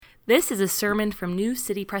This is a sermon from New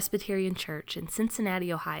City Presbyterian Church in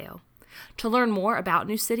Cincinnati, Ohio. To learn more about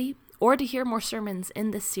New City or to hear more sermons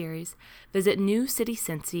in this series, visit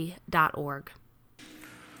newcitycincy.org.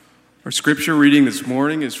 Our scripture reading this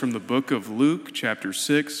morning is from the book of Luke, chapter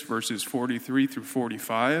 6, verses 43 through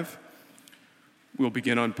 45. We'll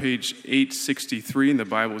begin on page 863 in the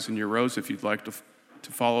Bibles in your rows if you'd like to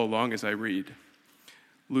follow along as I read.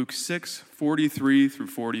 Luke 6, 43 through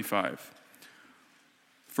 45.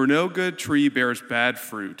 For no good tree bears bad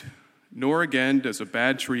fruit, nor again does a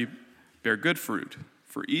bad tree bear good fruit,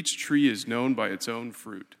 for each tree is known by its own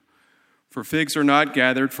fruit. For figs are not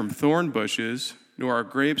gathered from thorn bushes, nor are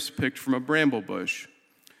grapes picked from a bramble bush.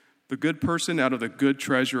 The good person out of the good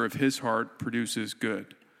treasure of his heart produces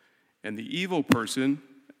good, and the evil person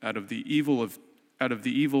out of his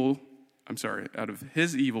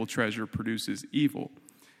evil treasure produces evil.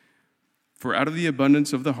 For out of the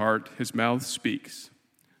abundance of the heart his mouth speaks.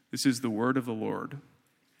 This is the word of the Lord.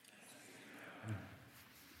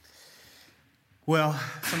 Well,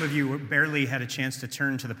 some of you barely had a chance to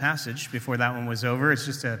turn to the passage before that one was over. It's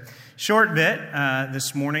just a short bit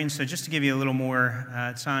this morning, so just to give you a little more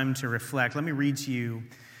time to reflect, let me read to you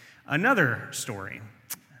another story.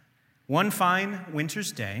 One fine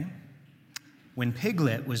winter's day, when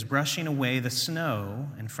Piglet was brushing away the snow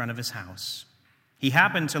in front of his house, he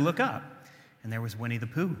happened to look up, and there was Winnie the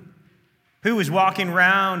Pooh. Pooh was walking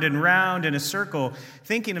round and round in a circle,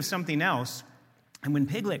 thinking of something else. And when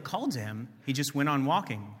Piglet called to him, he just went on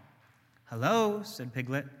walking. "Hello," said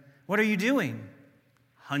Piglet. "What are you doing?"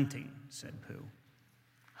 "Hunting," said Pooh.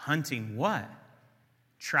 "Hunting what?"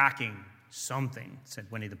 "Tracking something," said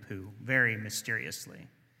Winnie the Pooh, very mysteriously.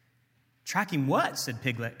 "Tracking what?" said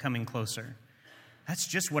Piglet, coming closer. "That's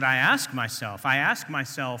just what I ask myself. I ask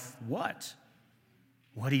myself, what?"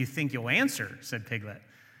 "What do you think you'll answer?" said Piglet.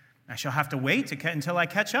 "I shall have to wait until I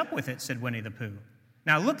catch up with it," said Winnie the Pooh.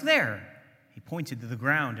 "Now look there." He pointed to the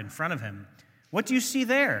ground in front of him. "What do you see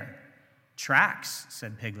there?" "Tracks,"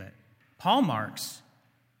 said Piglet. "Paw marks."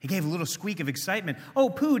 He gave a little squeak of excitement. "Oh,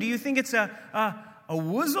 Pooh, do you think it's a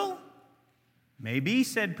woozle?" "Maybe,"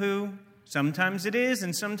 said Pooh. "Sometimes it is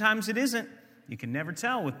and sometimes it isn't. You can never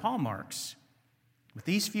tell with paw marks." With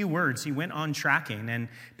these few words, he went on tracking, and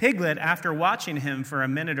Piglet, after watching him for a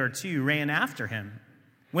minute or two, ran after him.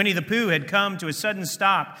 Winnie the Pooh had come to a sudden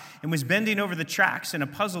stop and was bending over the tracks in a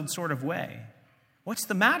puzzled sort of way. "What's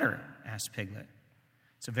the matter?" asked Piglet.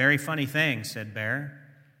 "It's a very funny thing," said Bear.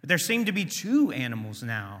 "But there seem to be two animals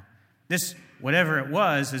now. This whatever it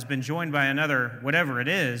was has been joined by another whatever it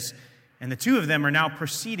is, and the two of them are now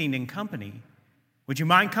proceeding in company. Would you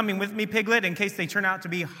mind coming with me, Piglet, in case they turn out to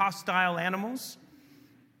be hostile animals?"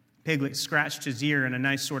 Piglet scratched his ear in a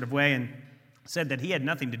nice sort of way and said that he had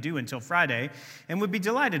nothing to do until Friday and would be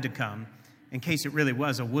delighted to come in case it really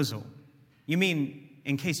was a woozle. "You mean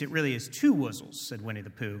in case it really is two woozles," said Winnie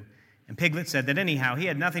the Pooh. And Piglet said that anyhow he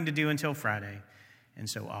had nothing to do until Friday, and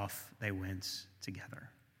so off they went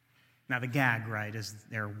together. Now the gag, right, is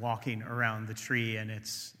they're walking around the tree and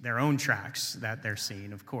it's their own tracks that they're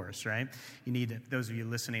seeing, of course, right? You need, those of you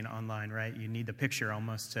listening online, right, you need the picture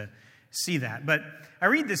almost to see that. But I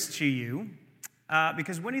read this to you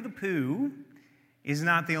because Winnie the Pooh is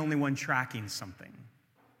not the only one tracking something.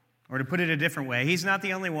 Or to put it a different way, he's not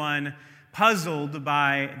the only one puzzled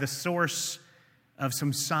by the source of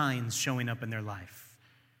some signs showing up in their life.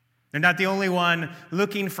 They're not the only one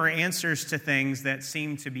looking for answers to things that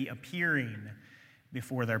seem to be appearing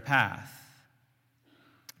before their path.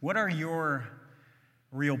 What are your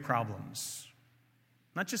real problems?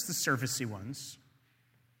 Not just the surfacey ones,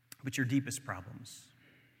 but your deepest problems.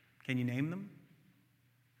 Can you name them?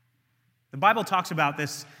 The Bible talks about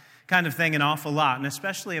this kind of thing an awful lot, and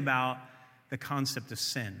especially about the concept of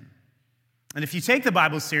sin. And if you take the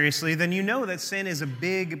Bible seriously, then you know that sin is a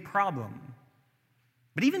big problem.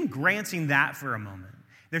 But even granting that for a moment,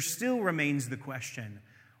 there still remains the question,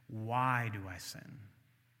 why do I sin?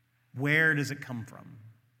 Where does it come from?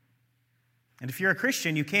 And if you're a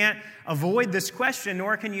Christian, you can't avoid this question,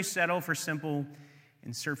 nor can you settle for simple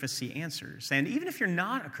and surfacey answers. And even if you're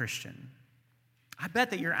not a Christian, I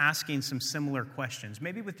bet that you're asking some similar questions,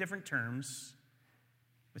 maybe with different terms,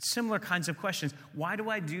 but similar kinds of questions. Why do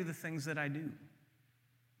I do the things that I do?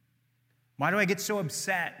 Why do I get so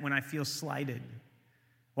upset when I feel slighted?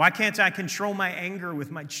 Why can't I control my anger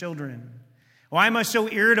with my children? Why am I so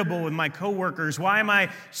irritable with my coworkers? Why am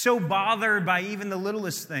I so bothered by even the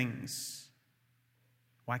littlest things?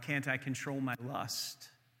 Why can't I control my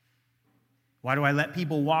lust? Why do I let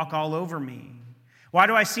people walk all over me? Why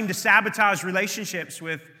do I seem to sabotage relationships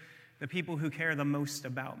with the people who care the most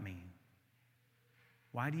about me?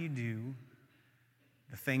 Why do you do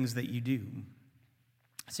the things that you do?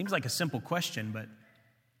 It seems like a simple question, but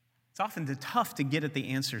it's often tough to get at the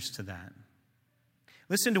answers to that.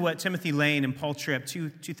 Listen to what Timothy Lane and Paul Tripp, two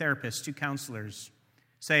therapists, two counselors,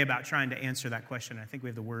 say about trying to answer that question. I think we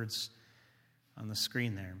have the words on the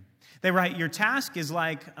screen there. They write, "Your task is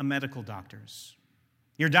like a medical doctor's.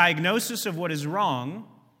 Your diagnosis of what is wrong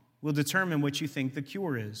will determine what you think the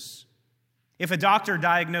cure is. If a doctor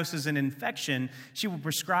diagnoses an infection, she will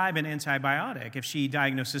prescribe an antibiotic. If she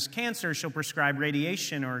diagnoses cancer, she'll prescribe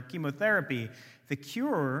radiation or chemotherapy. The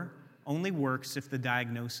cure only works if the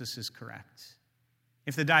diagnosis is correct.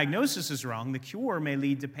 If the diagnosis is wrong, the cure may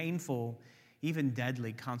lead to painful, even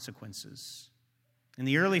deadly consequences. In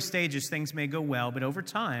the early stages, things may go well, but over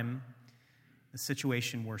time, the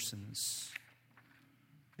situation worsens.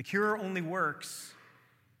 The cure only works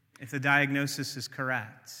if the diagnosis is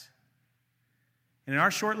correct." And in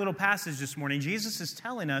our short little passage this morning, Jesus is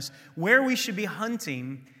telling us where we should be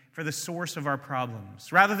hunting for the source of our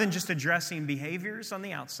problems, rather than just addressing behaviors on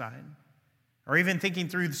the outside, or even thinking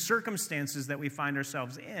through the circumstances that we find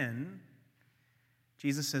ourselves in.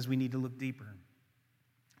 Jesus says we need to look deeper,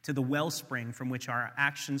 to the wellspring from which our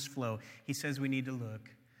actions flow. He says we need to look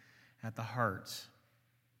at the heart.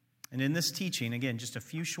 And in this teaching, again, just a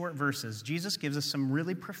few short verses, Jesus gives us some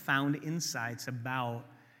really profound insights about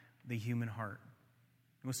the human heart.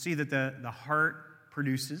 We'll see that the heart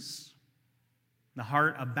produces, the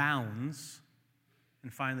heart abounds,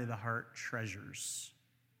 and finally the heart treasures.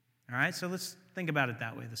 All right, so let's think about it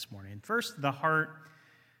that way this morning. First, the heart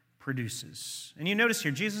produces. And you notice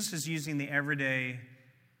here, Jesus is using the everyday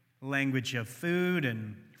language of food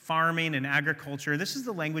and farming and agriculture. This is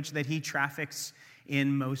the language that he traffics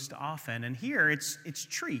in most often. And here it's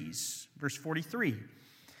trees. Verse 43.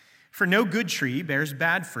 "For no good tree bears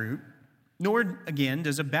bad fruit, nor again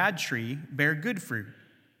does a bad tree bear good fruit.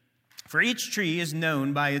 For each tree is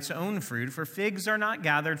known by its own fruit, for figs are not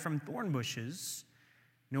gathered from thorn bushes,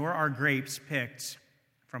 nor are grapes picked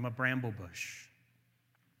from a bramble bush."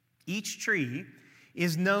 Each tree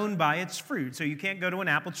is known by its fruit. So you can't go to an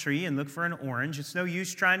apple tree and look for an orange. It's no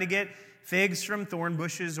use trying to get figs from thorn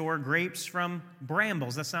bushes or grapes from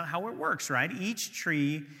brambles. That's not how it works, right? Each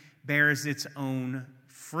tree bears its own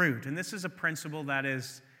fruit. And this is a principle that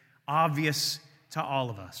is obvious to all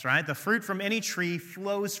of us, right? The fruit from any tree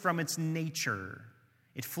flows from its nature.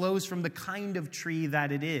 It flows from the kind of tree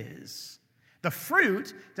that it is. The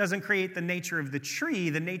fruit doesn't create the nature of the tree.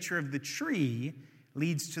 The nature of the tree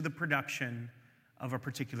leads to the production of a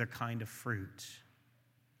particular kind of fruit.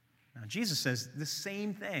 Now, Jesus says the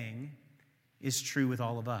same thing is true with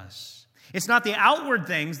all of us. It's not the outward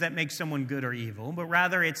things that make someone good or evil, but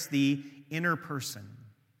rather it's the inner person,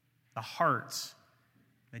 the heart,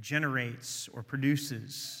 that generates or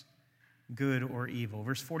produces good or evil.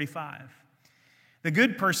 Verse 45. "The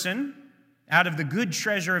good person, out of the good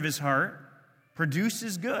treasure of his heart,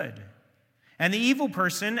 produces good. And the evil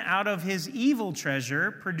person, out of his evil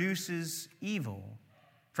treasure, produces evil.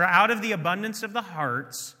 For out of the abundance of the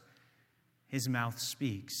heart, his mouth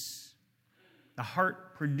speaks." The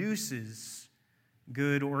heart produces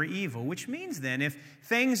good or evil, which means then if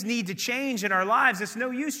things need to change in our lives, it's no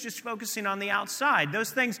use just focusing on the outside.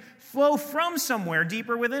 Those things flow from somewhere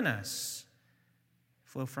deeper within us,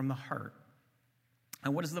 flow from the heart.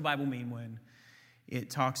 And what does the Bible mean when it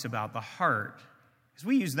talks about the heart? Because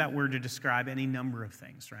we use that word to describe any number of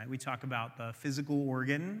things, right? We talk about the physical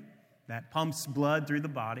organ that pumps blood through the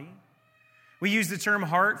body. We use the term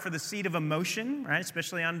heart for the seat of emotion, right?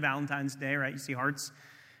 Especially on Valentine's Day, right? You see hearts,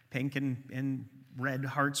 pink and red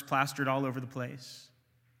hearts plastered all over the place.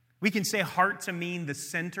 We can say heart to mean the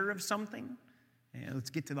center of something. Let's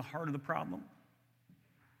get to the heart of the problem.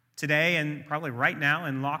 Today, and probably right now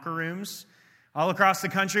in locker rooms all across the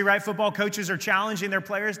country, right, football coaches are challenging their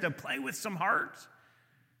players to play with some heart.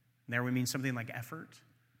 And there we mean something like effort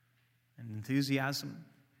and enthusiasm.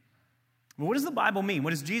 But what does the Bible mean?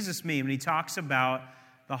 What does Jesus mean when he talks about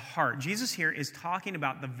the heart? Jesus here is talking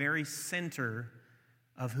about the very center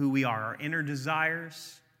of who we are, our inner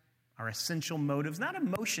desires, our essential motives, not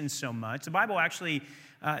emotions so much. The Bible actually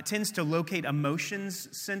tends to locate emotions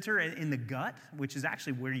center in the gut, which is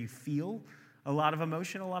actually where you feel a lot of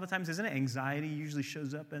emotion a lot of times, isn't it? Anxiety usually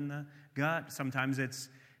shows up in the gut. Sometimes it's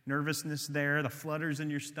nervousness there, the flutters in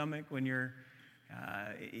your stomach when you're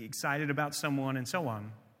excited about someone, and so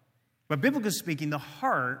on. But biblically speaking, the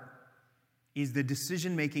heart is the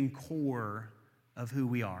decision-making core of who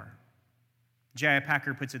we are. J.I.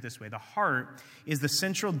 Packer puts it this way: the heart is the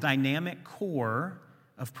central dynamic core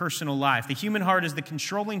of personal life. The human heart is the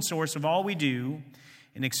controlling source of all we do,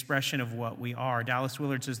 an expression of what we are. Dallas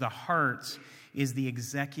Willard says the heart is the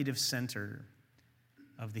executive center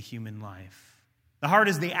of the human life. The heart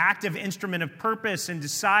is the active instrument of purpose and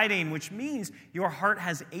deciding, which means your heart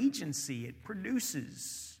has agency. It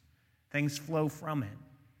produces. Things flow from it.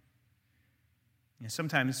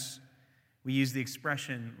 Sometimes we use the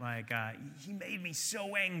expression like, he made me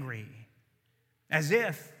so angry. As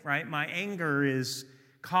if, right, my anger is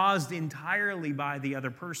caused entirely by the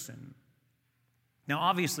other person. Now,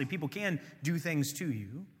 obviously, people can do things to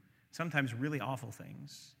you, sometimes really awful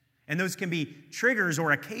things. And those can be triggers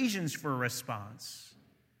or occasions for a response.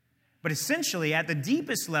 But essentially, at the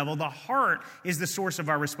deepest level, the heart is the source of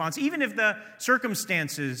our response, even if the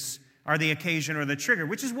circumstances are the occasion or the trigger,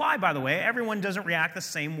 which is why, by the way, everyone doesn't react the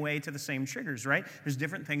same way to the same triggers, right? There's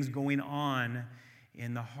different things going on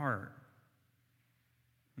in the heart.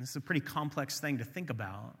 And this is a pretty complex thing to think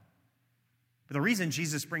about. But the reason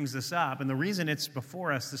Jesus brings this up and the reason it's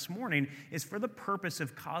before us this morning is for the purpose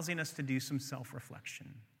of causing us to do some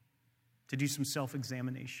self-reflection, to do some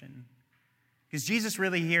self-examination. Because Jesus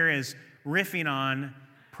really here is riffing on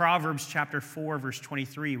Proverbs chapter 4, verse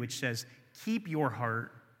 23, which says, "Keep your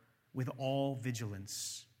heart with all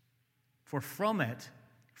vigilance, for from it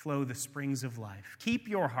flow the springs of life." Keep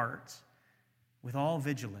your heart with all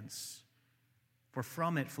vigilance, for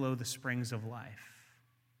from it flow the springs of life.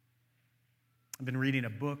 I've been reading a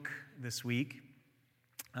book this week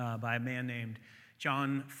by a man named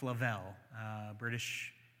John Flavel, a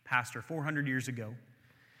British pastor 400 years ago.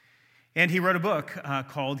 And he wrote a book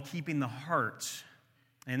called Keeping the Heart.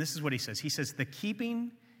 And this is what he says. He says, "The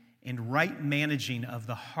keeping and right managing of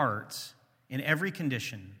the heart in every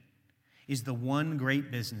condition is the one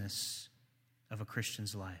great business of a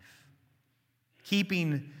Christian's life."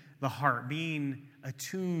 Keeping the heart, being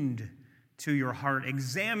attuned to your heart,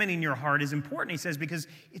 examining your heart is important, he says, because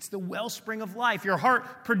it's the wellspring of life. Your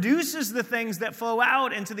heart produces the things that flow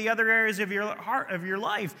out into the other areas of your heart, of your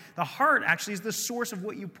life. The heart actually is the source of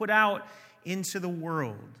what you put out into the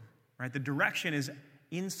world, right? The direction is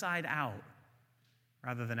inside out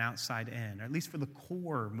rather than outside in, or at least for the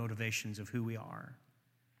core motivations of who we are.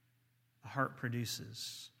 The heart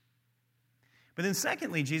produces. But then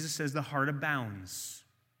secondly, Jesus says the heart abounds.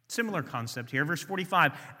 Similar concept here. Verse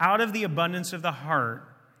 45, out of the abundance of the heart,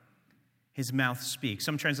 his mouth speaks.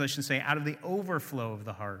 Some translations say out of the overflow of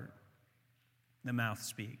the heart, the mouth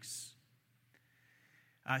speaks.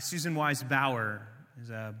 Susan Wise Bauer is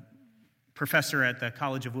a professor at the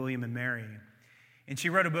College of William and Mary. And she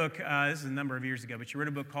wrote a book, this is a number of years ago, but she wrote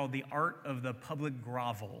a book called The Art of the Public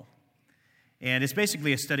Grovel. And it's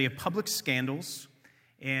basically a study of public scandals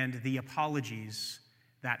and the apologies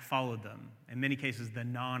that followed them. In many cases, the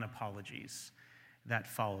non-apologies that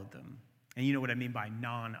followed them. And you know what I mean by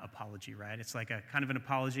non-apology, right? It's like a kind of an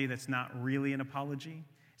apology that's not really an apology.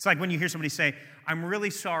 It's like when you hear somebody say, "I'm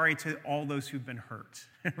really sorry to all those who've been hurt,"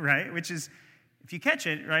 right? Which is, if you catch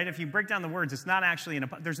it, right, if you break down the words, it's not actually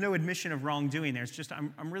there's no admission of wrongdoing there. It's just,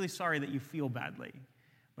 I'm really sorry that you feel badly.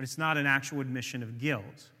 But it's not an actual admission of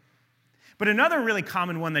guilt. But another really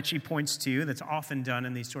common one that she points to that's often done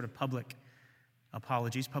in these sort of public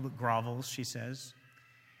apologies, public grovels, she says,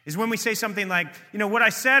 is when we say something like, what I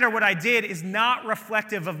said or what I did is not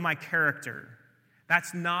reflective of my character.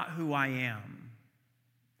 That's not who I am.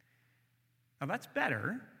 Now that's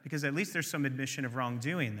better, because at least there's some admission of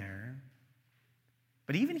wrongdoing there.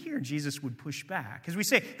 But even here, Jesus would push back. Because we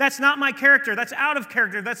say, that's not my character, that's out of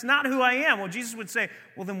character, that's not who I am. Well, Jesus would say,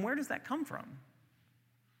 well, then where does that come from?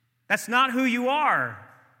 That's not who you are.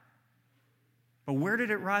 But where did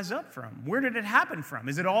it rise up from? Where did it happen from?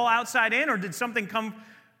 Is it all outside in, or did something come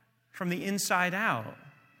from the inside out?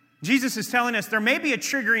 Jesus is telling us there may be a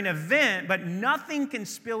triggering event, but nothing can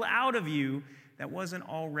spill out of you that wasn't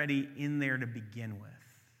already in there to begin with.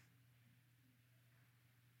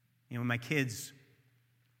 When my kids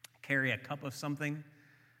carry a cup of something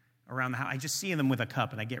around the house, I just see them with a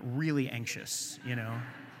cup and I get really anxious,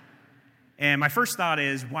 And my first thought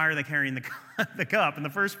is, why are they carrying the cup in the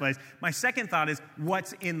first place? My second thought is,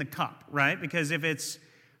 what's in the cup, right? Because if it's,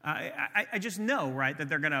 I just know, right, that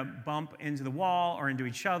they're going to bump into the wall or into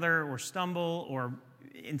each other or stumble or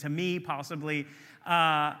into me possibly.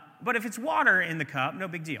 But if it's water in the cup, no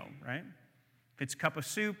big deal, right? If it's a cup of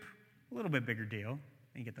soup, a little bit bigger deal.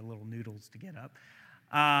 You get the little noodles to get up.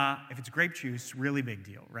 If it's grape juice, really big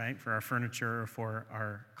deal, right? For our furniture or for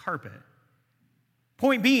our carpet.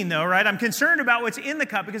 Point being, though, right, I'm concerned about what's in the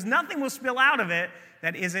cup because nothing will spill out of it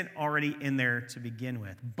that isn't already in there to begin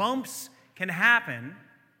with. Bumps can happen,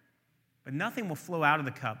 but nothing will flow out of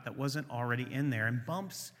the cup that wasn't already in there. And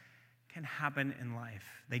bumps can happen in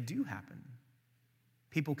life. They do happen.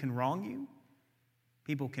 People can wrong you.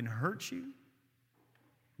 People can hurt you.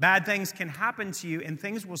 Bad things can happen to you, and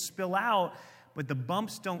things will spill out. but the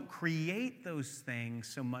bumps don't create those things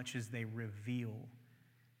so much as they reveal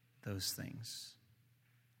those things.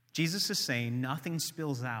 Jesus is saying nothing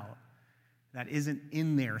spills out that isn't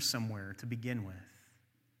in there somewhere to begin with.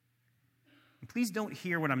 And please don't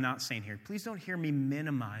hear what I'm not saying here. Please don't hear me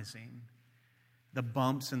minimizing the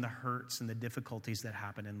bumps and the hurts and the difficulties that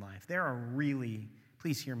happen in life. There are really,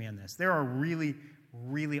 please hear me on this, there are really,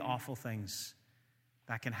 really awful things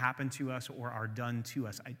that can happen to us or are done to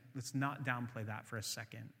us. Let's not downplay that for a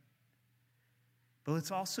second. But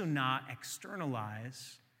let's also not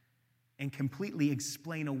externalize and completely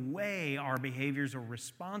explain away our behaviors or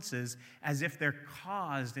responses as if they're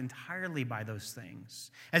caused entirely by those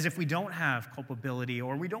things, as if we don't have culpability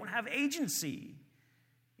or we don't have agency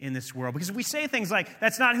in this world. Because if we say things like,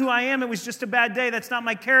 that's not who I am, it was just a bad day, that's not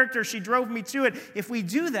my character, she drove me to it. If we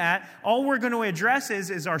do that, all we're going to address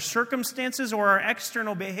is our circumstances or our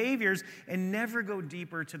external behaviors and never go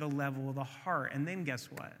deeper to the level of the heart. And then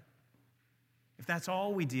guess what? If that's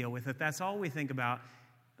all we deal with, if that's all we think about,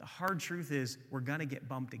 the hard truth is we're going to get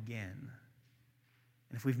bumped again.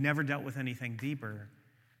 And if we've never dealt with anything deeper,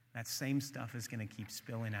 that same stuff is going to keep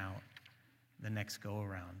spilling out the next go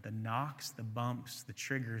around. The knocks, the bumps, the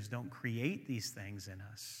triggers don't create these things in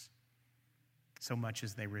us so much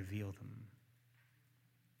as they reveal them.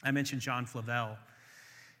 I mentioned John Flavel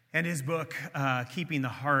and his book, Keeping the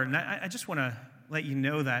Heart. And I just want to let you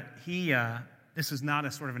know that this is not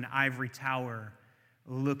a sort of an ivory tower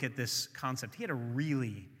look at this concept. He had a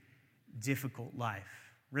really difficult life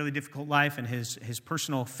in his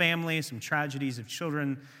personal family, some tragedies of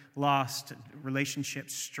children lost,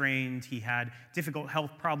 relationships strained. He had difficult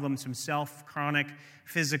health problems himself, chronic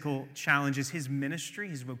physical challenges. His ministry,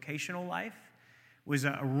 his vocational life, was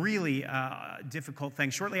a really difficult thing.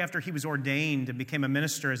 Shortly after he was ordained and became a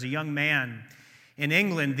minister as a young man in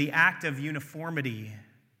England, the Act of Uniformity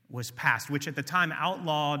was passed, which at the time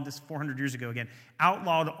outlawed, this 400 years ago again,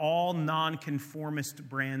 outlawed all nonconformist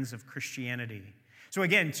brands of Christianity. So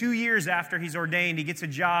again, 2 years after he's ordained, he gets a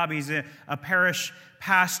job, he's a parish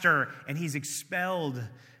pastor, and he's expelled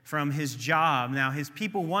from his job. Now, his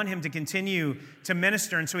people want him to continue to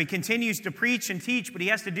minister, and so he continues to preach and teach, but he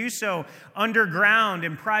has to do so underground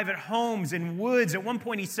in private homes, in woods. At one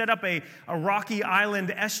point, he set up a rocky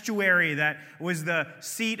island estuary that was the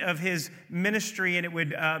seat of his ministry, and it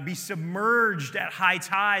would be submerged at high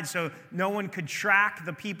tide so no one could track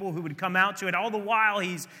the people who would come out to it. All the while,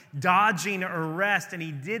 he's dodging arrest, and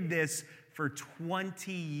he did this for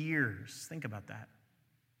 20 years. Think about that.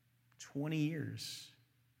 20 years.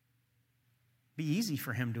 Be easy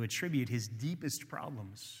for him to attribute his deepest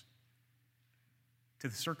problems to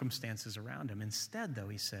the circumstances around him. Instead, though,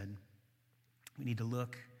 he said, we need to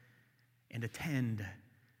look and attend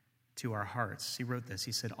to our hearts. He wrote this.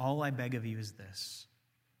 He said, all I beg of you is this.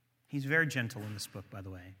 He's very gentle in this book, by the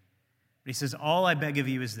way. But he says, all I beg of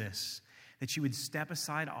you is this, that you would step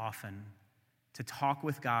aside often to talk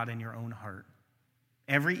with God in your own heart.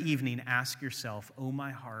 Every evening, ask yourself, oh,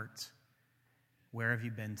 my heart, where have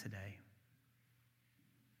you been today?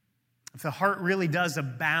 If the heart really does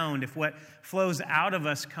abound, if what flows out of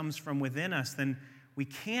us comes from within us, then we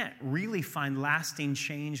can't really find lasting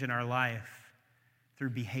change in our life through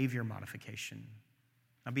behavior modification.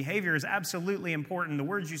 Now, behavior is absolutely important. The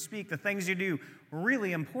words you speak, the things you do, are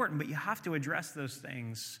really important, but you have to address those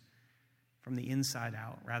things from the inside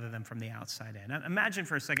out rather than from the outside in. Now, imagine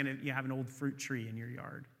for a second if you have an old fruit tree in your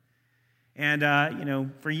yard. And,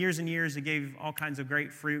 for years and years, it gave all kinds of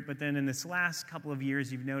great fruit. But then in this last couple of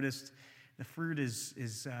years, you've noticed the fruit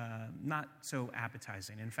is not so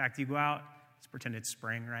appetizing. In fact, you go out, let's pretend it's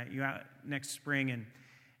spring, right? You go out next spring,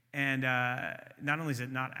 and not only is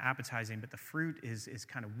it not appetizing, but the fruit is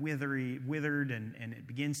kind of withered, and it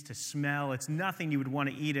begins to smell. It's nothing you would want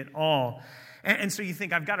to eat at all. And so you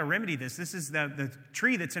think, I've got to remedy this. This is the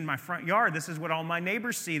tree that's in my front yard. This is what all my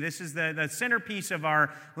neighbors see. This is the centerpiece of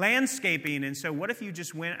our landscaping. And so what if you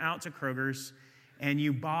just went out to Kroger's and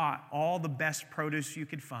you bought all the best produce you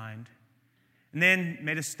could find, and then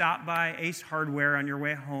made a stop by Ace Hardware on your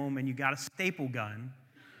way home, and you got a staple gun,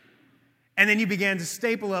 and then you began to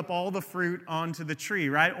staple up all the fruit onto the tree,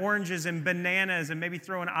 right? Oranges and bananas, and maybe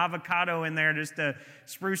throw an avocado in there just to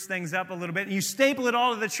spruce things up a little bit. And you staple it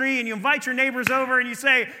all to the tree, and you invite your neighbors over, and you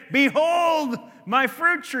say, behold, my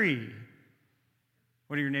fruit tree.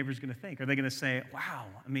 What are your neighbors going to think? Are they going to say, wow,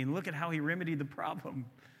 look at how he remedied the problem?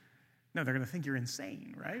 No, they're going to think you're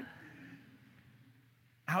insane, right?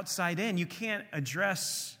 Outside in, you can't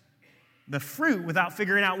address the fruit without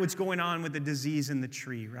figuring out what's going on with the disease in the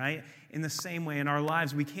tree, right? In the same way, in our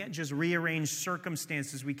lives, we can't just rearrange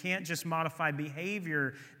circumstances. We can't just modify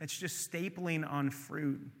behavior that's just stapling on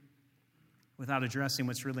fruit without addressing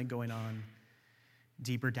what's really going on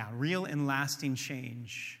deeper down. Real and lasting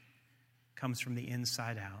change comes from the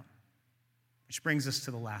inside out. Which brings us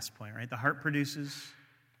to the last point, right? The heart produces,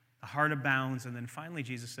 the heart abounds, and then finally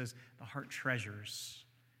Jesus says, the heart treasures.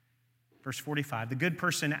 Verse 45, the good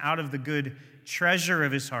person out of the good treasure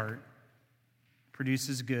of his heart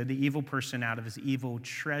produces good. The evil person out of his evil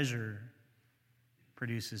treasure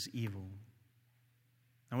produces evil.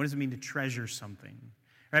 Now, what does it mean to treasure something?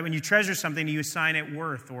 Right? When you treasure something, you assign it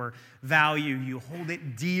worth or value. You hold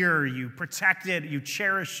it dear. You protect it. You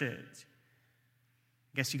cherish it.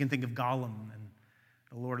 I guess you can think of Gollum and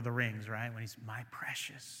the Lord of the Rings, right? When he's my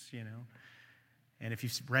precious, And if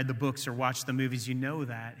you've read the books or watched the movies, you know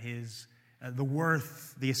that the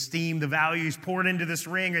worth, the esteem, the value is poured into this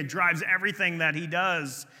ring. It drives everything that he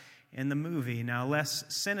does in the movie. Now, less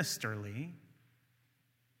sinisterly,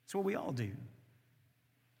 it's what we all do.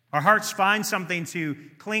 Our hearts find something to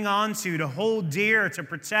cling on to hold dear, to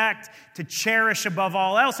protect, to cherish above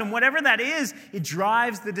all else. And whatever that is, it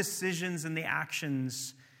drives the decisions and the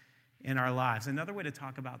actions in our lives. Another way to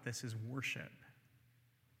talk about this is worship.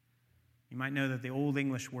 You might know that the Old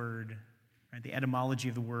English word, right, the etymology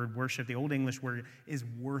of the word worship, the Old English word is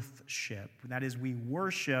worthship. That is, we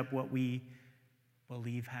worship what we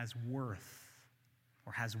believe has worth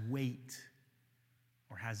or has weight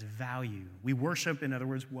or has value. We worship, in other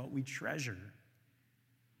words, what we treasure.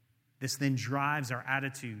 This then drives our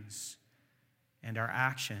attitudes and our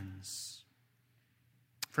actions.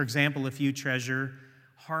 For example, if you treasure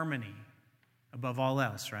harmony above all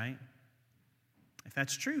else, right? If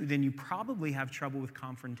that's true, then you probably have trouble with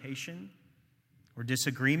confrontation or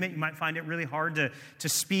disagreement. You might find it really hard to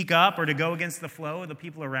speak up or to go against the flow of the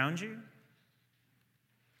people around you.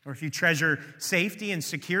 Or if you treasure safety and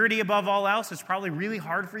security above all else, it's probably really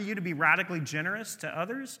hard for you to be radically generous to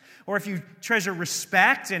others. Or if you treasure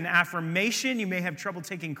respect and affirmation, you may have trouble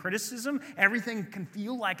taking criticism. Everything can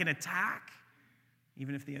feel like an attack,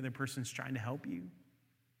 even if the other person's trying to help you.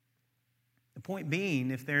 The point being,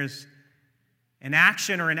 if there's an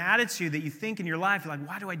action or an attitude that you think in your life, you're like,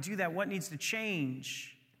 why do I do that? What needs to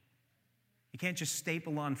change? You can't just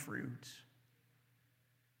staple on fruit.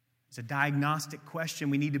 It's a diagnostic question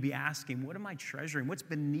we need to be asking. What am I treasuring? What's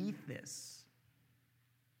beneath this?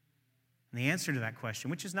 And the answer to that question,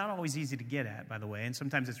 which is not always easy to get at, by the way, and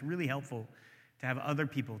sometimes it's really helpful to have other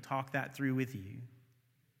people talk that through with you.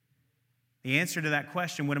 The answer to that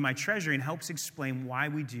question, what am I treasuring, helps explain why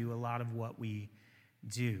we do a lot of what we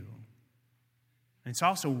do. And it's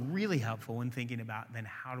also really helpful when thinking about, then,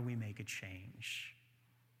 how do we make a change?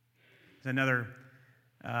 There's another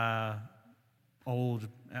old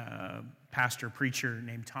pastor, preacher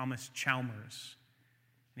named Thomas Chalmers.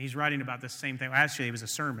 And he's writing about this same thing. Actually, it was a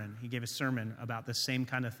sermon. He gave a sermon about this same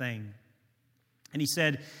kind of thing. And he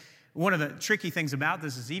said, one of the tricky things about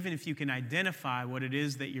this is even if you can identify what it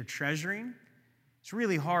is that you're treasuring, it's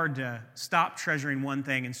really hard to stop treasuring one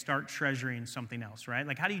thing and start treasuring something else, right?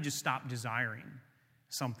 Like, how do you just stop desiring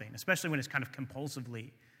something, especially when it's kind of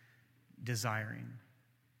compulsively desiring?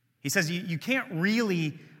 He says you can't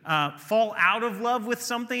really fall out of love with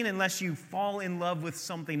something unless you fall in love with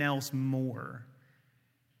something else more.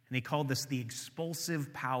 And he called this the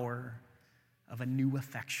expulsive power of a new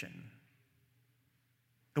affection.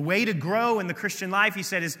 The way to grow in the Christian life, he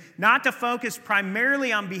said, is not to focus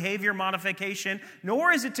primarily on behavior modification,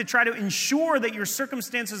 nor is it to try to ensure that your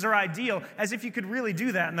circumstances are ideal, as if you could really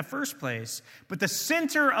do that in the first place. But the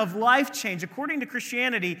center of life change, according to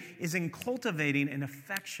Christianity, is in cultivating an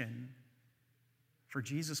affection for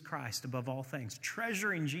Jesus Christ above all things,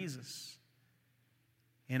 treasuring Jesus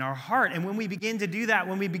in our heart. And when we begin to do that,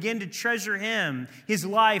 when we begin to treasure him, his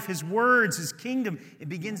life, his words, his kingdom, it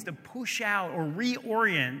begins to push out or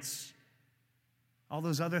reorient all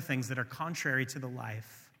those other things that are contrary to the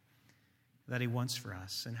life that he wants for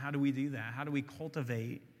us. And how do we do that? How do we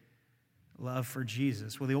cultivate love for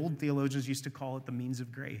Jesus? Well, the old theologians used to call it the means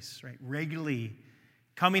of grace, right? Regularly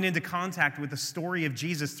coming into contact with the story of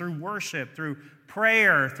Jesus through worship, through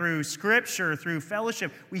prayer, through scripture, through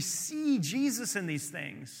fellowship. We see Jesus in these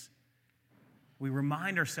things. We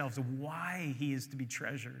remind ourselves of why he is to be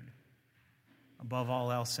treasured above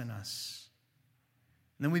all else in us.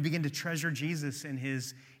 And then we begin to treasure Jesus in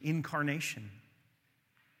his incarnation.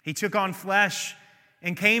 He took on flesh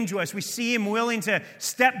and came to us. We see him willing to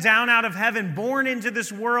step down out of heaven, born into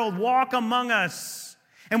this world, walk among us.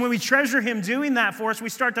 And when we treasure him doing that for us, we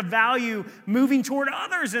start to value moving toward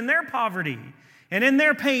others in their poverty And in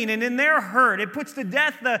their pain and in their hurt, it puts to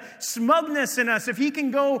death the smugness in us. If he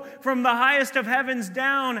can go from the highest of heavens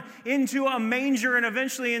down into a manger and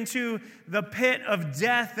eventually into the pit of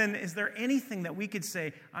death, then is there anything that we could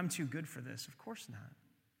say, I'm too good for this? Of course not.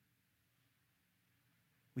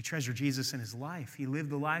 We treasure Jesus in his life. He lived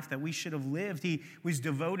the life that we should have lived. He was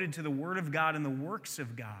devoted to the Word of God and the works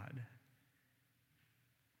of God.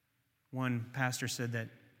 One pastor said that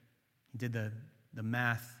he did the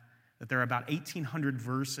math, that there are about 1,800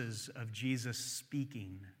 verses of Jesus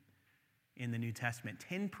speaking in the New Testament.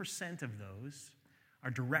 10% of those are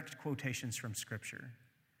direct quotations from Scripture.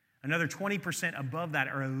 Another 20% above that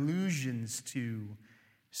are allusions to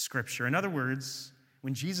Scripture. In other words,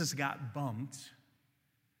 when Jesus got bumped,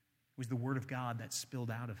 it was the Word of God that spilled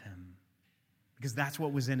out of him, because that's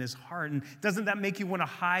what was in his heart. And doesn't that make you want to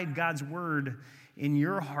hide God's Word in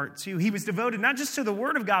your heart too? He was devoted not just to the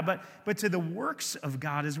Word of God, but to the works of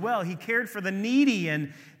God as well. He cared for the needy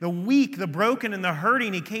and the weak, the broken and the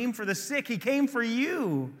hurting. He came for the sick. He came for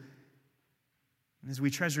you. And as we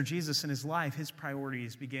treasure Jesus in his life, his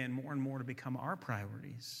priorities began more and more to become our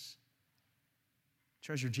priorities.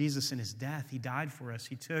 Treasure Jesus in his death. He died for us.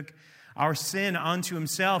 He took our sin onto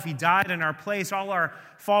himself. He died in our place. All our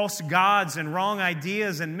false gods and wrong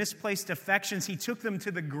ideas and misplaced affections, he took them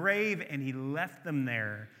to the grave and he left them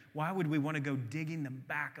there. Why would we want to go digging them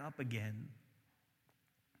back up again?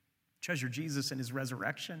 Treasure Jesus in his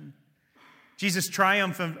resurrection. Jesus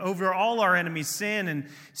triumphed over all our enemies, sin and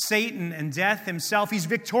Satan and death himself. He's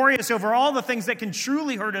victorious over all the things that can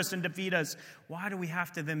truly hurt us and defeat us. Why do we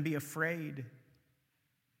have to then be afraid?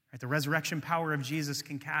 Right, the resurrection power of Jesus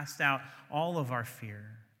can cast out all of our fear.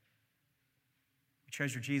 We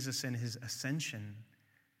treasure Jesus in his ascension.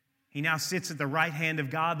 He now sits at the right hand of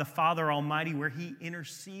God, the Father Almighty, where he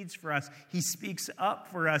intercedes for us. He speaks up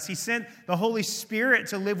for us. He sent the Holy Spirit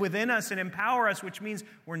to live within us and empower us, which means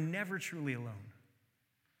we're never truly alone.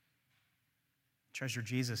 Treasure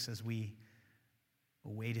Jesus as we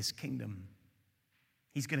await his kingdom.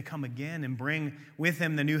 He's going to come again and bring with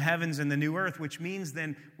him the new heavens and the new earth, which means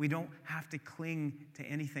then we don't have to cling to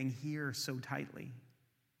anything here so tightly,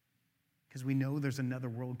 because we know there's another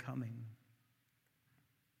world coming.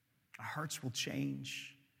 Our hearts will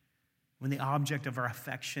change when the object of our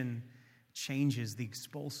affection changes, the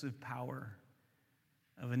expulsive power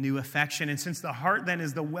of a new affection. And since the heart then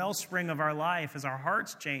is the wellspring of our life, as our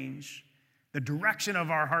hearts change, the direction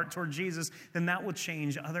of our heart toward Jesus, then that will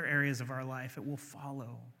change other areas of our life. It will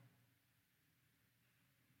follow.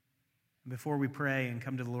 Before we pray and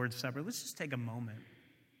come to the Lord's Supper, let's just take a moment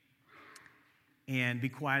and be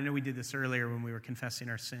quiet. I know we did this earlier when we were confessing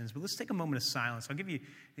our sins, but let's take a moment of silence. I'll give you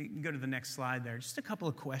can go to the next slide there. Just a couple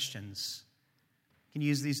of questions. You can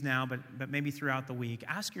use these now, but maybe throughout the week.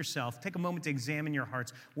 Ask yourself, take a moment to examine your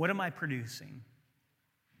hearts. What am I producing?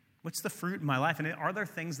 What's the fruit in my life? And are there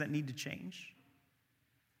things that need to change?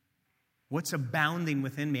 What's abounding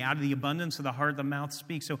within me? Out of the abundance of the heart, the mouth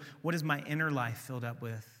speaks. So what is my inner life filled up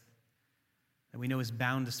with that we know is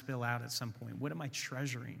bound to spill out at some point? What am I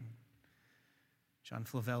treasuring? John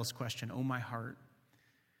Flavel's question, oh, my heart,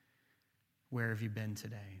 where have you been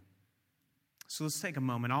today? So let's take a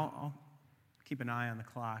moment. I'll keep an eye on the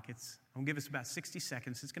clock. I'll give us about 60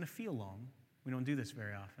 seconds. It's going to feel long. We don't do this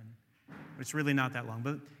very often. But it's really not that long.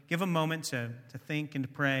 But give a moment to think and to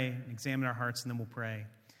pray, and examine our hearts, and then we'll pray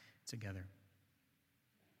together.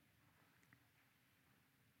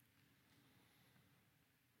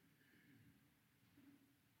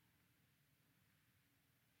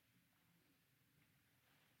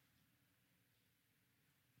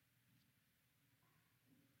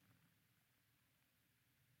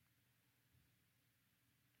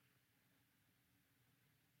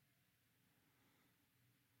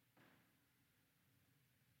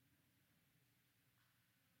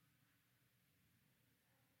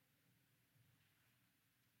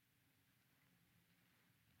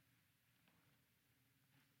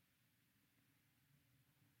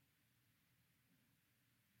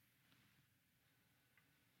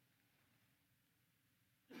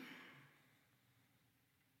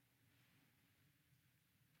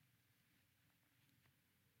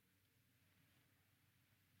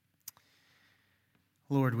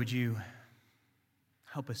 Lord, would you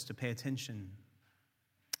help us to pay attention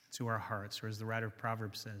to our hearts, or as the writer of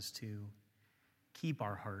Proverbs says, to keep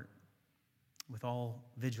our heart with all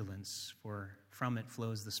vigilance, for from it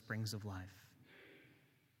flows the springs of life.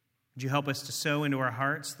 Would you help us to sow into our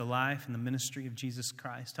hearts the life and the ministry of Jesus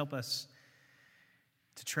Christ? Help us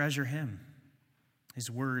to treasure him,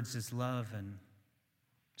 his words, his love, and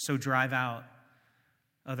so drive out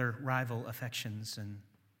other rival affections. And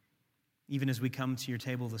even as we come to your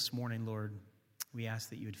table this morning, Lord, We ask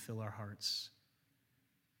that you would fill our hearts.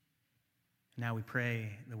 Now we pray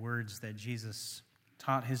the words that Jesus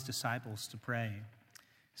taught his disciples to pray,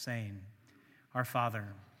 saying, Our Father,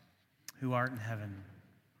 who art in heaven,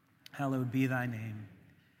 hallowed be thy name.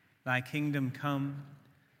 Thy kingdom come,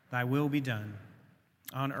 thy will be done,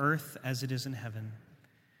 on earth as it is in heaven.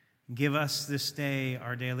 Give us this day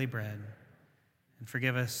our daily bread, and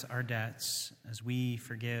forgive us our debts as we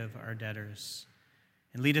forgive our debtors.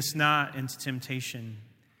 And lead us not into temptation,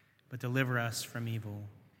 but deliver us from evil.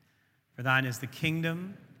 For thine is the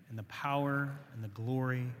kingdom, and the power, and the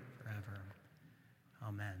glory forever.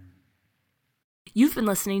 Amen. You've been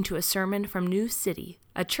listening to a sermon from New City,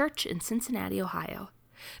 a church in Cincinnati, Ohio.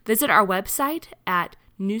 Visit our website at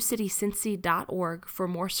newcitycincy.org for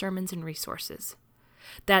more sermons and resources.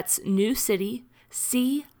 That's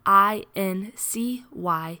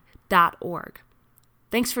newcitycincy.org.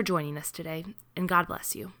 Thanks for joining us today, and God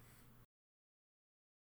bless you.